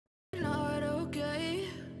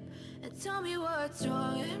Tell me what's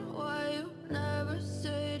wrong and why you never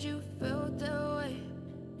said you felt that way.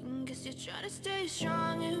 Guess you're trying to stay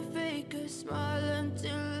strong and fake a smile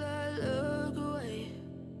until I look away.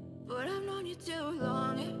 But I've known you too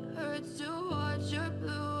long, it hurts to watch your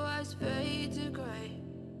blue eyes fade to gray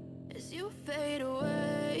as you fade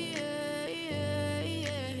away.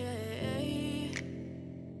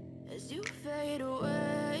 As you fade away.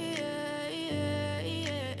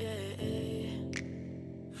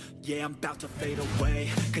 Yeah, I'm about to fade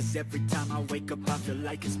away, cause every time I wake up I feel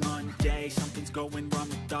like it's Monday. Something's going wrong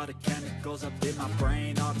with all the chemicals up in my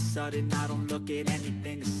brain. All of a sudden I don't look at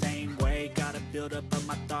anything the same way. Gotta build up of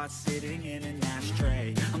my thoughts sitting in an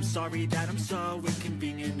ashtray. I'm sorry that I'm so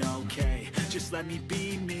inconvenient, okay. Just let me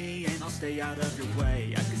be me and I'll stay out of your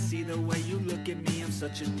way. I can see the way you look at me, I'm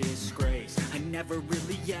such a disgrace. I never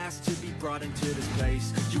really asked to be brought into this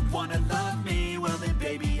place. You wanna love me? Well then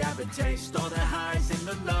baby I have a taste. All the highs and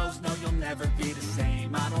the lows, no you'll never be the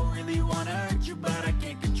same. I don't really wanna hurt you but I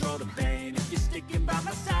can't control the pain. If you're sticking by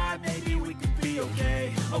my side maybe we could be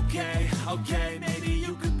okay. Okay, maybe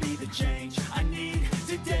you could be the change I need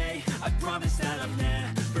today. I promise that I've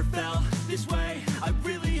never felt this way. I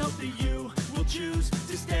really hope that you will choose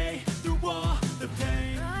to stay through all the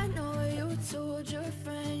pain. I know you told your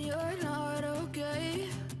friend you're not okay.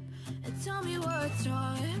 And tell me what's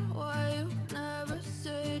wrong and why you never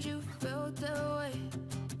said you felt that way.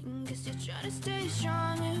 Guess you're trying to stay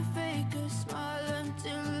strong and fake a smile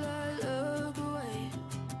until I look away.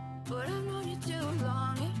 But I've known you too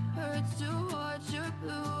long, it hurts to watch your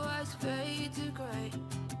blue eyes fade to gray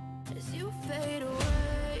as you fade away.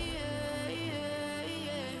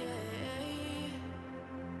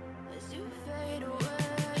 As you fade away.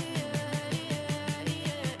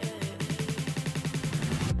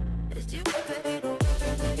 As you fade away.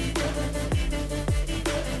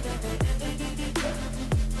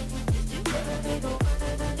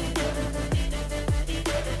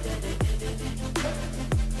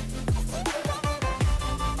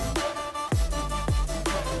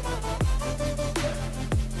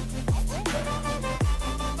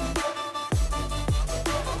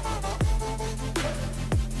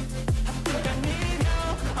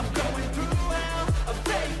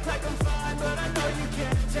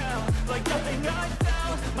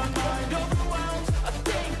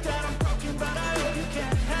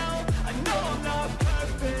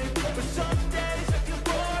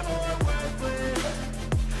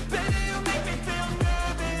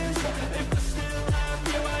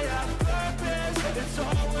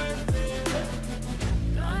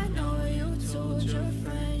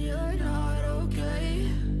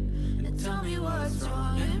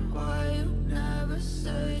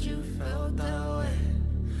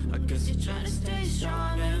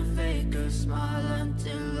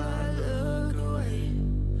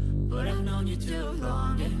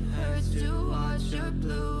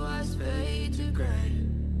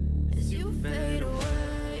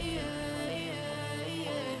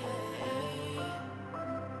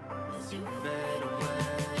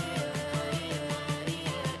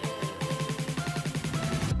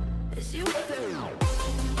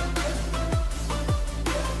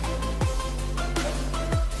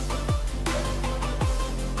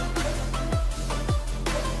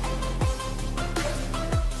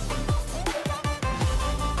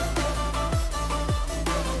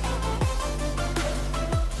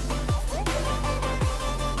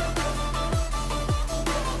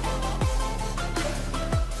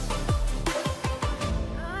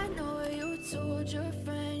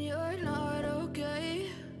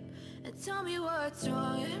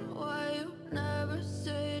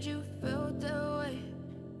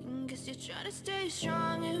 Try to stay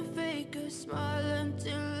strong and fake a smile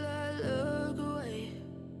until I look away.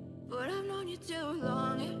 But I've known you too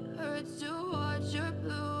long, it hurts to watch your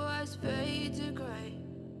blue eyes fade to gray.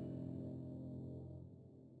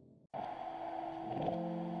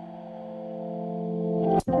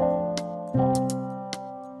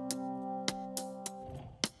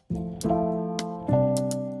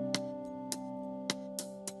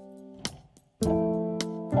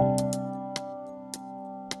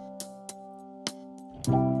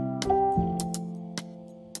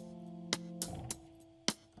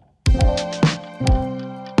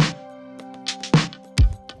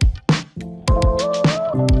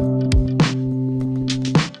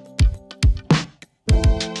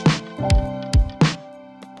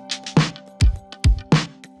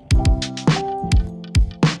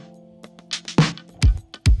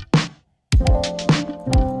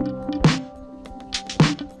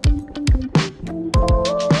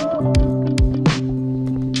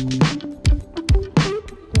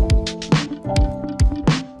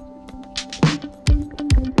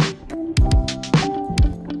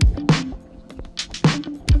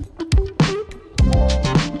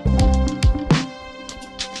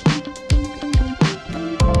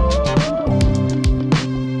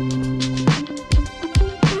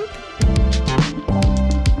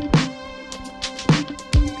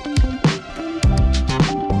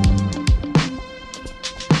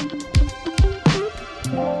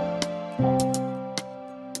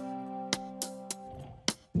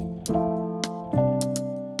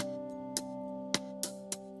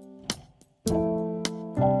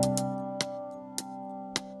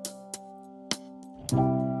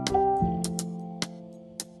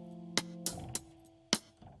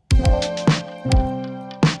 you.